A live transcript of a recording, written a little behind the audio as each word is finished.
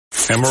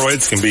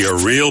Hemorrhoids can be a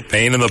real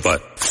pain in the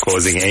butt,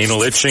 causing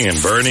anal itching and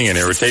burning and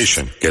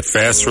irritation. Get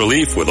fast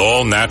relief with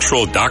all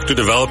natural,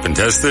 doctor-developed and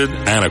tested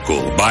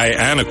Anacool. Buy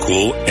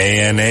Anacool,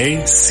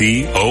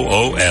 A-N-A-C-O-O-L,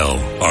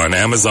 on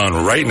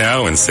Amazon right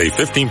now and save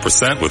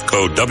 15% with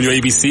code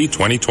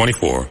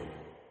WABC2024.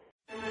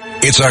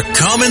 It's a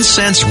common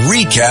sense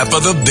recap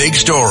of the big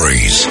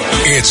stories.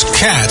 It's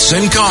Katz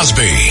and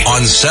Cosby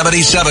on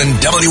 77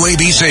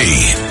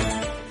 WABC.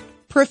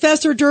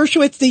 Professor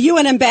Dershowitz, the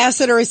UN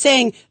ambassador, is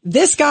saying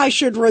this guy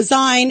should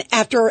resign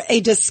after a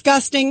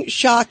disgusting,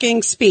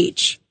 shocking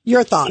speech.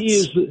 Your thoughts?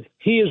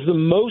 He is the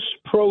most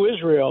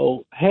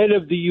pro-Israel head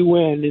of the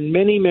UN in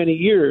many, many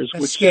years.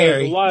 That's which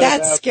scary. says a lot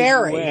That's about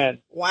scary. the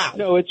UN. Wow.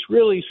 No, it's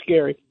really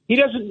scary. He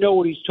doesn't know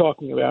what he's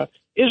talking about.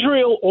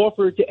 Israel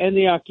offered to end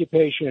the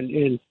occupation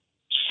in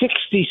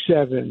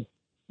 67,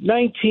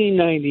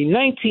 1990,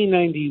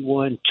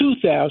 1991,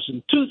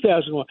 2000,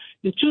 2001.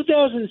 In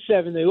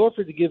 2007, they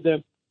offered to give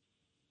them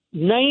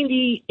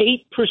 98%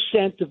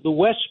 of the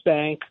West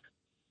Bank,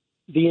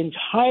 the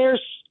entire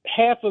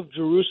half of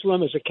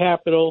Jerusalem as a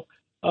capital,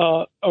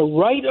 a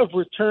right of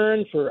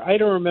return for, I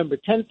don't remember,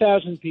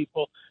 10,000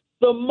 people,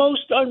 the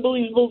most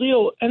unbelievable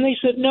deal. And they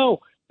said, no,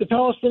 the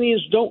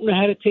Palestinians don't know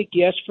how to take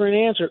yes for an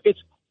answer.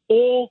 It's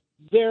all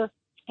their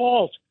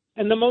fault.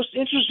 And the most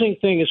interesting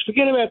thing is,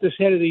 forget about this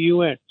head of the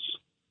UN.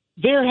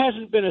 There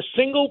hasn't been a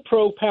single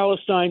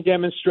pro-Palestine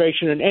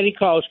demonstration on any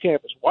college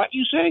campus. What,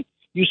 you say?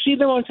 You see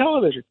them on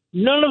television.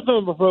 None of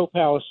them are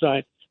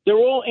pro-Palestine. They're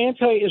all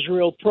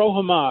anti-Israel,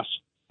 pro-Hamas.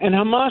 And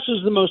Hamas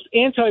is the most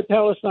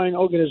anti-Palestine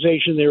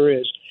organization there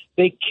is.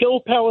 They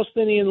kill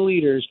Palestinian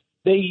leaders.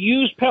 They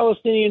use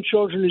Palestinian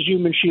children as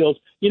human shields.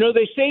 You know,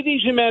 they say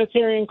these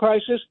humanitarian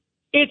crises,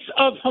 it's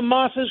of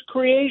Hamas's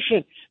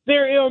creation.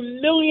 There are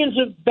millions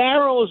of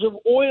barrels of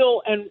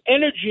oil and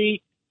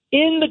energy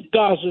in the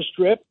Gaza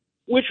Strip,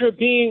 which are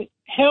being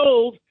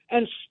held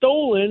and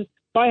stolen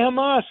by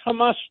Hamas.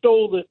 Hamas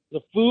stole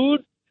the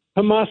food.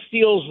 Hamas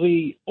steals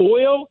the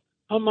oil.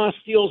 Hamas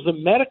steals the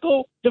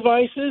medical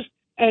devices.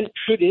 And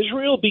should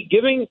Israel be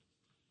giving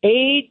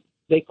aid,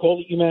 they call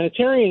it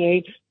humanitarian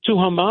aid, to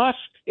Hamas?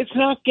 It's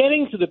not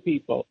getting to the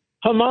people.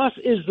 Hamas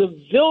is the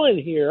villain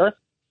here,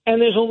 and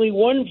there's only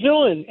one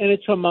villain, and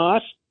it's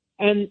Hamas.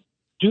 And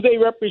do they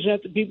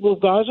represent the people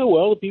of Gaza?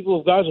 Well, the people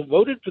of Gaza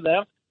voted for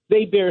them.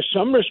 They bear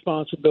some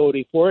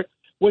responsibility for it.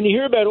 When you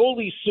hear about all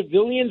these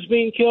civilians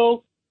being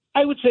killed,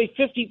 I would say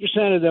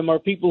 50% of them are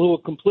people who are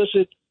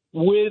complicit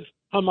with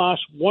Hamas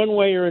one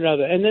way or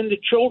another. And then the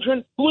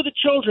children, who are the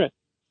children?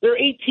 They're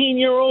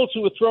 18-year-olds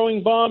who are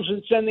throwing bombs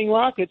and sending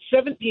rockets,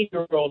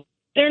 17-year-olds.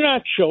 They're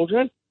not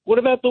children. What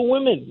about the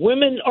women?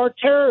 Women are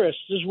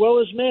terrorists as well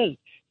as men.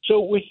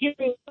 So we're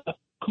hearing a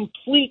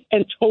complete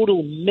and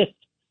total myth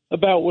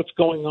about what's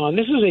going on.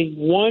 This is a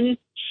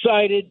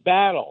one-sided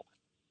battle.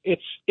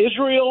 It's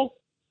Israel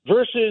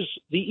versus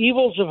the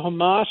evils of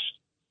Hamas,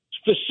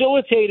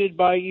 facilitated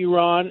by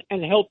Iran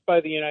and helped by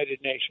the United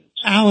Nations.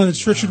 Alan,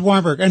 it's Richard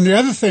Weinberg. And the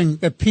other thing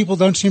that people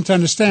don't seem to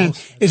understand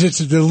is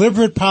it's a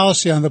deliberate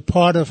policy on the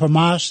part of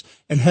Hamas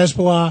and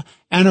Hezbollah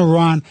and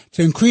Iran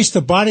to increase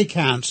the body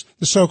counts,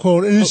 the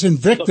so-called innocent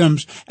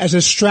victims, as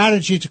a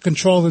strategy to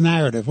control the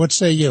narrative. What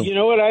say you? You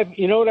know what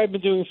I've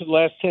been doing for the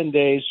last 10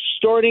 days,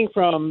 starting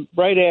from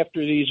right after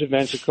these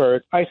events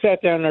occurred. I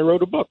sat down and I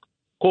wrote a book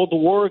called The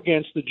War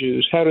Against the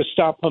Jews, How to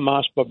Stop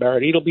Hamas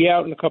Barbarity. It'll be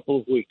out in a couple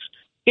of weeks.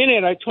 In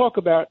it, I talk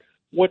about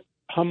what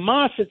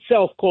Hamas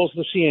itself calls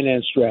the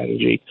CNN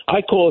strategy.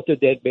 I call it the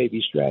dead baby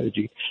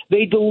strategy.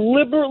 They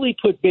deliberately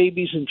put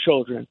babies and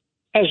children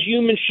as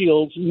human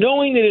shields,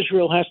 knowing that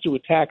Israel has to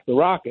attack the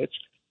rockets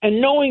and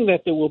knowing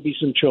that there will be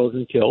some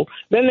children killed.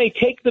 Then they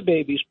take the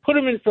babies, put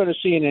them in front of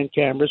CNN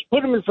cameras,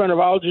 put them in front of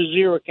Al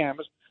Jazeera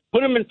cameras,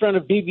 put them in front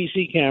of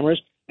BBC cameras,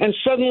 and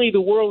suddenly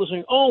the world is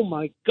saying, oh,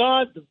 my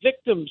God, the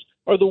victims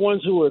are the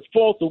ones who are at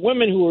fault, the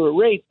women who were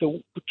raped,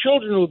 the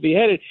children who were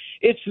beheaded.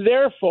 It's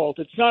their fault.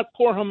 It's not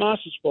poor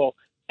Hamas's fault.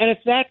 And if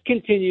that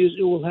continues,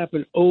 it will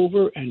happen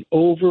over and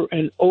over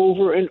and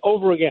over and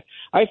over again.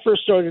 I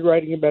first started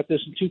writing about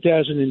this in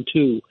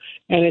 2002,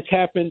 and it's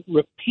happened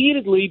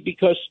repeatedly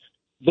because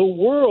the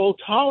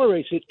world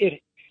tolerates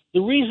it.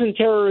 The reason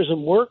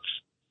terrorism works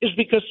is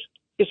because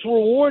it's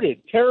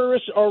rewarded.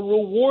 Terrorists are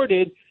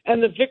rewarded,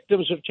 and the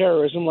victims of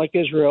terrorism, like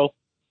Israel,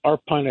 are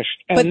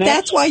punished. And but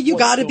that's why you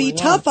got to be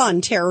tough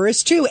on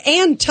terrorists too,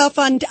 and tough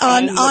on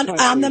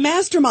the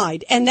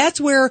mastermind. And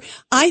that's where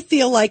I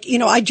feel like,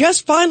 I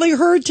just finally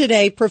heard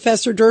today,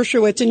 Professor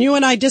Dershowitz, and you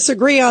and I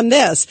disagree on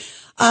this,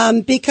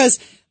 because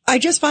I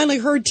just finally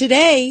heard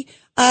today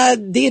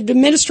the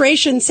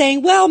administration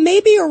saying, well,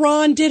 maybe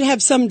Iran did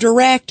have some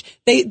direct,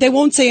 they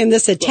won't say in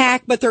this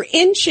attack, but they're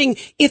inching.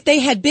 If they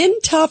had been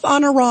tough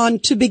on Iran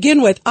to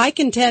begin with, I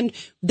contend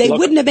they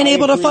wouldn't have been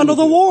able to fund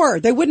the war.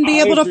 They wouldn't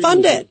be able to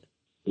fund it.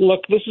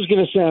 Look, this is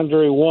going to sound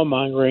very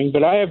warmongering,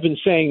 but I have been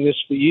saying this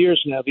for years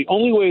now. The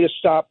only way to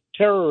stop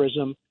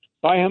terrorism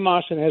by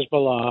Hamas and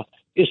Hezbollah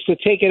is to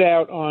take it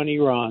out on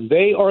Iran.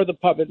 They are the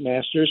puppet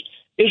masters.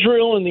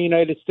 Israel and the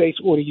United States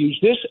ought to use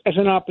this as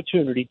an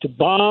opportunity to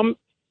bomb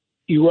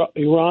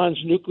Iran's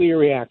nuclear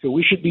reactor.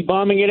 We should be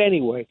bombing it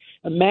anyway.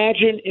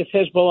 Imagine if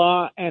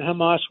Hezbollah and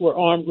Hamas were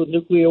armed with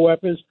nuclear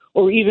weapons,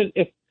 or even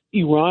if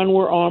Iran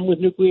were armed with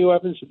nuclear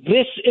weapons.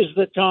 This is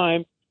the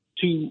time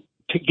to,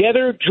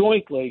 together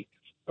jointly,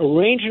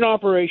 arrange an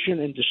operation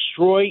and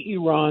destroy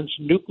Iran's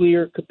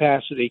nuclear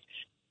capacity.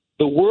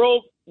 The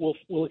world will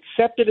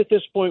accept it at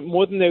this point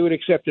more than they would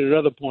accept it at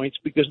other points,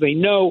 because they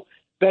know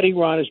that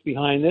Iran is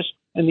behind this.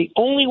 And the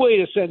only way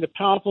to send a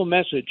powerful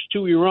message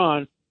to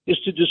Iran is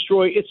to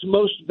destroy its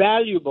most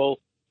valuable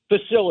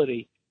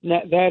facility.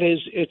 That is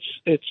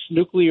its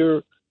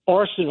nuclear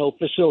arsenal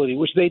facility,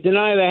 which they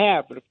deny they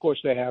have, but of course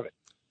they have it.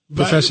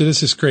 Professor,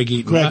 this is Craig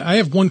Eaton. I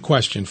have one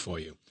question for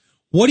you.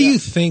 What do you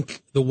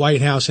think the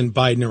White House and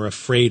Biden are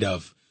afraid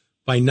of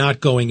by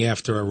not going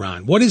after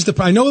Iran? What is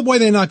I know why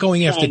they're not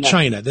going after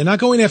China. They're not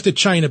going after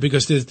China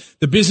because there's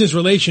the business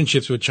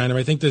relationships with China.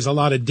 I think there's a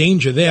lot of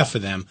danger there for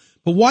them.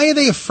 But why are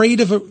they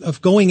afraid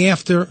of going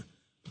after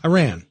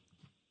Iran?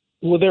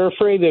 Well, they're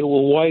afraid that it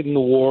will widen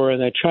the war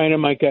and that China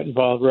might get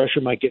involved,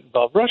 Russia might get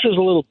involved. Russia's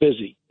a little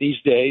busy these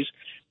days.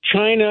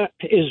 China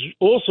is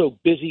also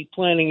busy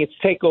planning its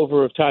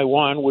takeover of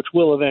Taiwan, which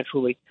will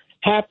eventually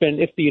happen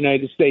if the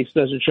United States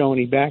doesn't show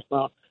any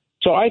backbone.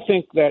 So I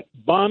think that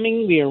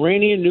bombing the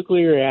Iranian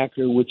nuclear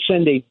reactor would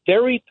send a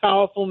very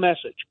powerful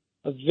message,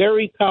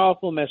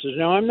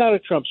 Now, I'm not a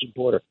Trump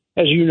supporter.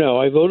 As you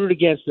know, I voted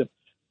against him.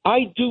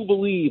 I do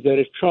believe that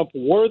if Trump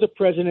were the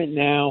president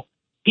now,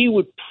 he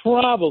would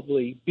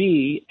probably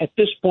be, at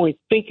this point,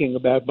 thinking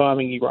about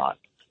bombing Iran.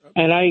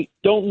 And I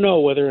don't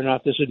know whether or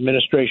not this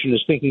administration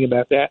is thinking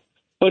about that,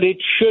 but it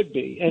should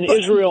be. And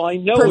Israel, I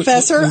know...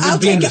 Professor, I'll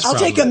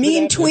take a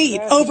mean tweet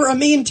over a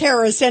mean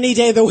terrorist any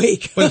day of the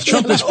week. But if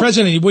Trump was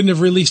president, he wouldn't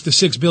have released the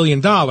 $6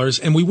 billion,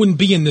 and we wouldn't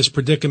be in this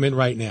predicament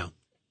right now.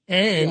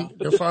 And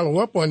to follow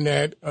up on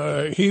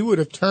that, he would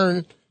have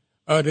turned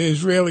the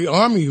Israeli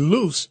army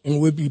loose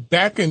and would be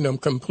backing them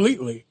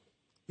completely.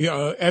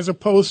 As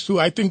opposed to,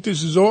 I think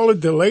this is all a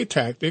delay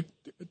tactic.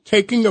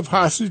 Taking of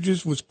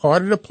hostages was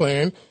part of the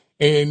plan,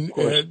 and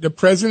the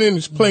president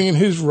is playing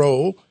his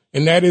role,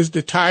 and that is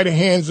to tie the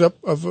hands up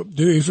of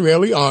the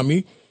Israeli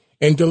army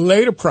and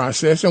delay the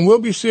process. And we'll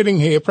be sitting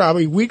here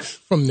probably weeks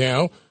from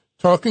now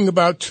talking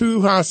about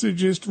 2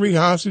 hostages, 3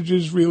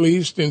 hostages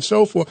released, and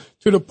so forth,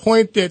 to the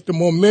point that the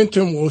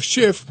momentum will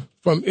shift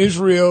from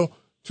Israel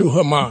to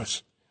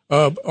Hamas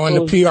on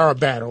the PR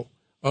battle.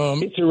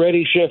 It's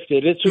already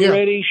shifted.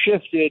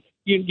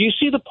 You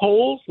see the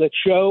polls that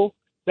show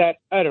that,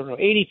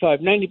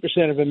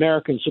 85-90% of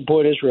Americans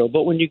support Israel.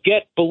 But when you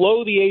get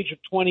below the age of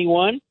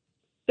 21,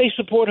 they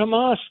support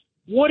Hamas.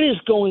 What is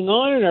going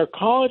on in our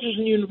colleges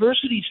and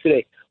universities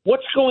today?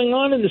 What's going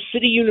on in the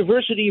City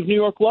University of New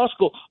York Law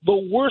School, the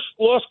worst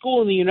law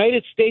school in the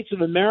United States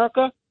of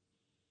America?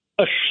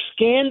 A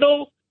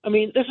scandal? I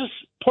mean, this is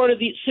part of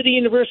the City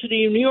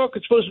University of New York.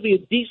 It's supposed to be a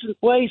decent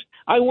place.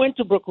 I went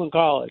to Brooklyn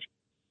College.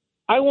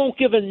 I won't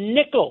give a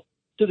nickel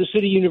to the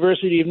City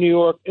University of New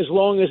York as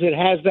long as it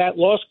has that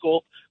law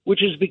school,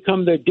 which has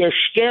become the Der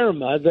Sterne,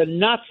 the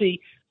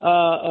Nazi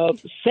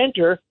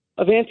center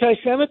of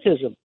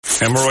anti-Semitism.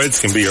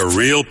 Hemorrhoids can be a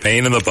real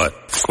pain in the butt,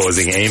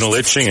 causing anal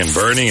itching and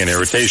burning and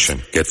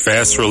irritation. Get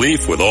fast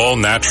relief with all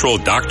natural,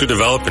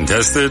 doctor-developed and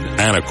tested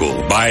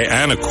Anacool. Buy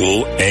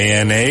Anacool,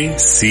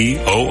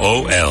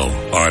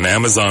 ANACOOL, on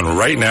Amazon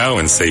right now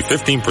and save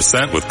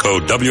 15% with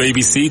code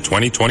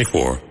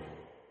WABC2024.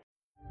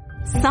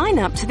 Sign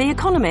up to The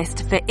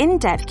Economist for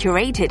in-depth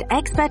curated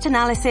expert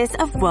analysis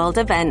of world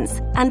events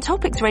and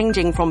topics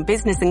ranging from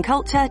business and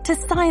culture to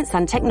science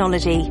and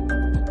technology.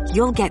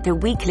 You'll get the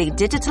weekly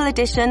digital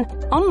edition,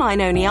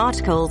 online-only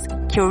articles,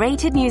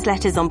 curated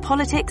newsletters on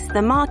politics,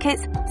 the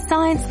markets,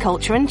 science,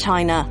 culture and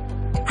China,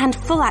 and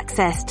full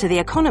access to The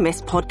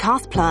Economist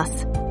Podcast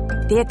Plus.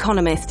 The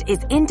Economist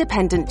is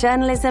independent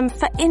journalism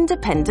for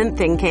independent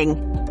thinking.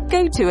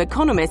 Go to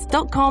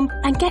economist.com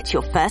and get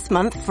your first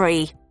month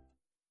free.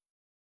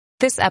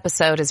 This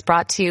episode is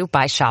brought to you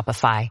by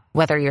Shopify.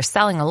 Whether you're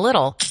selling a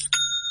little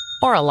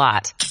or a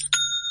lot,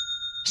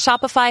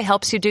 Shopify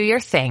helps you do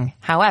your thing,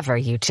 however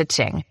you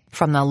cha-ching.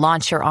 From the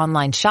launch your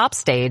online shop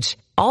stage,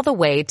 all the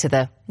way to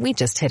the we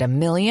just hit 1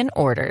 million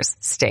orders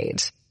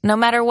stage. No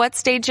matter what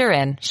stage you're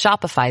in,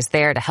 Shopify's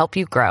there to help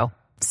you grow.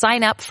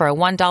 Sign up for a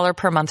 $1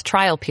 per month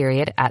trial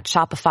period at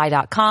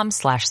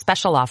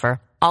shopify.com/special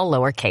offer, all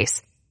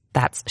lowercase.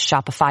 That's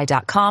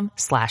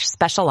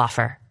shopify.com/special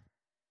offer.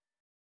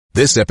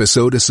 This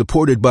episode is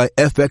supported by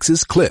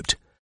FX's Clipped,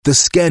 the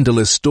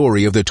scandalous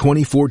story of the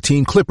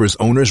 2014 Clippers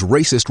owner's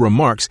racist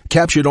remarks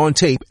captured on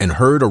tape and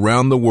heard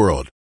around the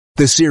world.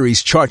 The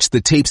series charts the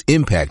tape's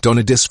impact on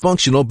a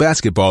dysfunctional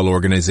basketball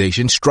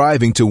organization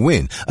striving to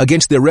win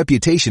against their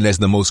reputation as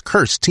the most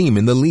cursed team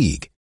in the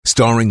league.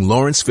 Starring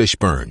Lawrence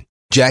Fishburne,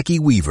 Jackie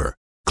Weaver,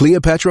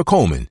 Cleopatra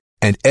Coleman,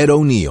 and Ed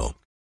O'Neill.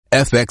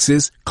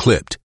 FX's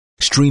Clipped,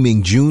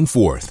 streaming June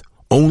 4th,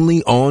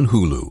 only on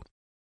Hulu.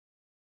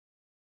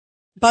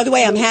 By the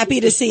way, I'm happy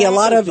to see a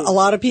lot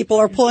of people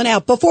are pulling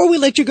out. Before we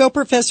let you go,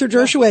 Professor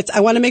Dershowitz,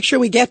 I want to make sure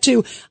we get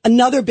to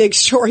another big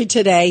story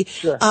today.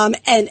 Sure.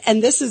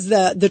 And this is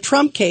the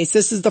Trump case.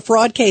 This is the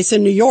fraud case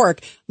in New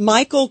York.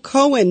 Michael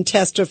Cohen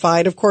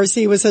testified. Of course,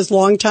 he was his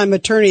longtime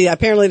attorney.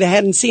 Apparently they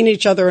hadn't seen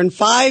each other in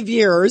 5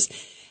 years,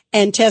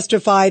 and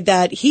testified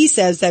that he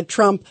says that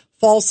Trump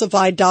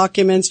falsified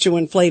documents to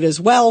inflate his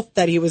wealth,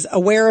 that he was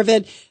aware of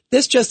it.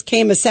 This just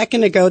came a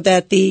second ago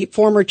that the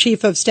former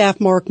chief of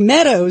staff, Mark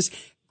Meadows,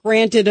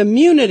 granted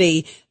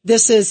immunity.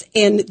 This is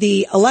in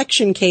the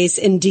election case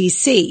in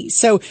D.C.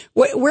 So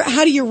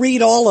how do you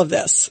read all of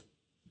this?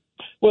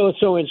 Well, it's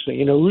so interesting.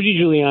 You know, Rudy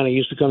Giuliani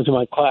used to come to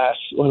my class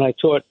when I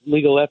taught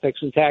legal ethics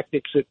and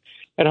tactics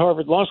at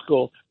Harvard Law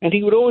School, and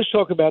he would always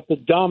talk about the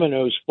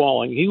dominoes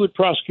falling. He would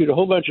prosecute a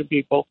whole bunch of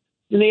people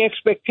in the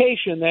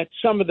expectation that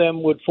some of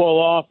them would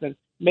fall off and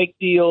make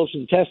deals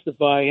and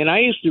testify. And I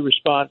used to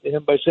respond to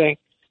him by saying,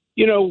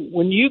 you know,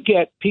 when you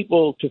get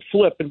people to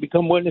flip and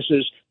become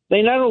witnesses,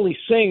 they not only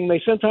sing, they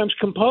sometimes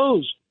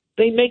compose.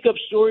 They make up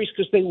stories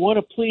because they want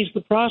to please the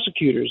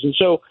prosecutors. And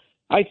so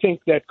I think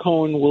that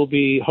Cohen will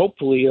be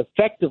hopefully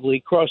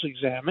effectively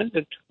cross-examined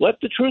and let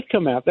the truth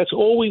come out. That's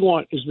all we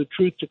want, is the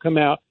truth to come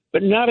out,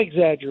 but not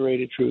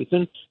exaggerated truth.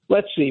 And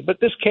let's see. But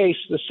this case,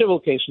 the civil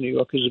case in New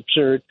York, is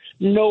absurd.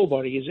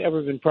 Nobody has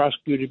ever been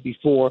prosecuted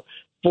before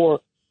for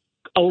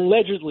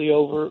allegedly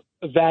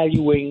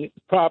overvaluing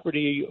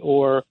property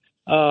or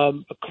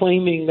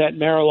claiming that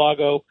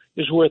Mar-a-Lago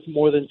is worth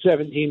more than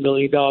 $17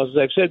 million. As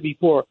I've said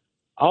before,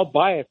 I'll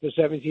buy it for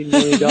 $17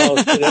 million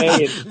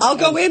today. And, I'll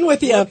go in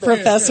with you,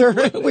 Professor.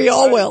 We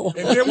all will.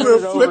 And then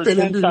we'll flip it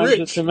and be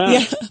rich.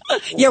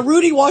 Yeah,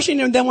 Rudy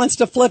Washington then wants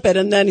to flip it,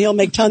 and then he'll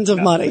make tons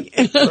of money.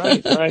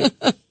 Right.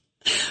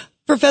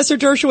 Professor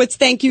Dershowitz,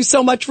 thank you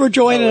so much for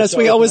joining us.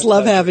 We always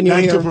love having you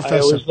here. I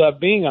always love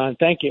being on.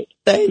 Thank you.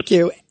 Thank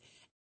you.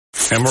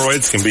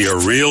 Hemorrhoids can be a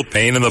real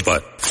pain in the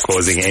butt,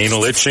 causing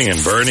anal itching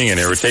and burning and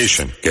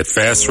irritation. Get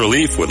fast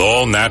relief with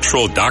all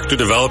natural,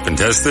 doctor-developed and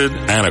tested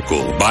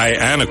Anacool. Buy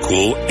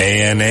Anacool,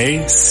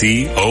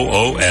 ANACOOL,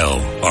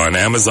 on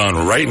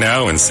Amazon right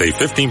now and save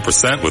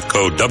 15% with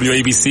code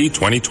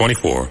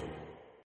WABC2024.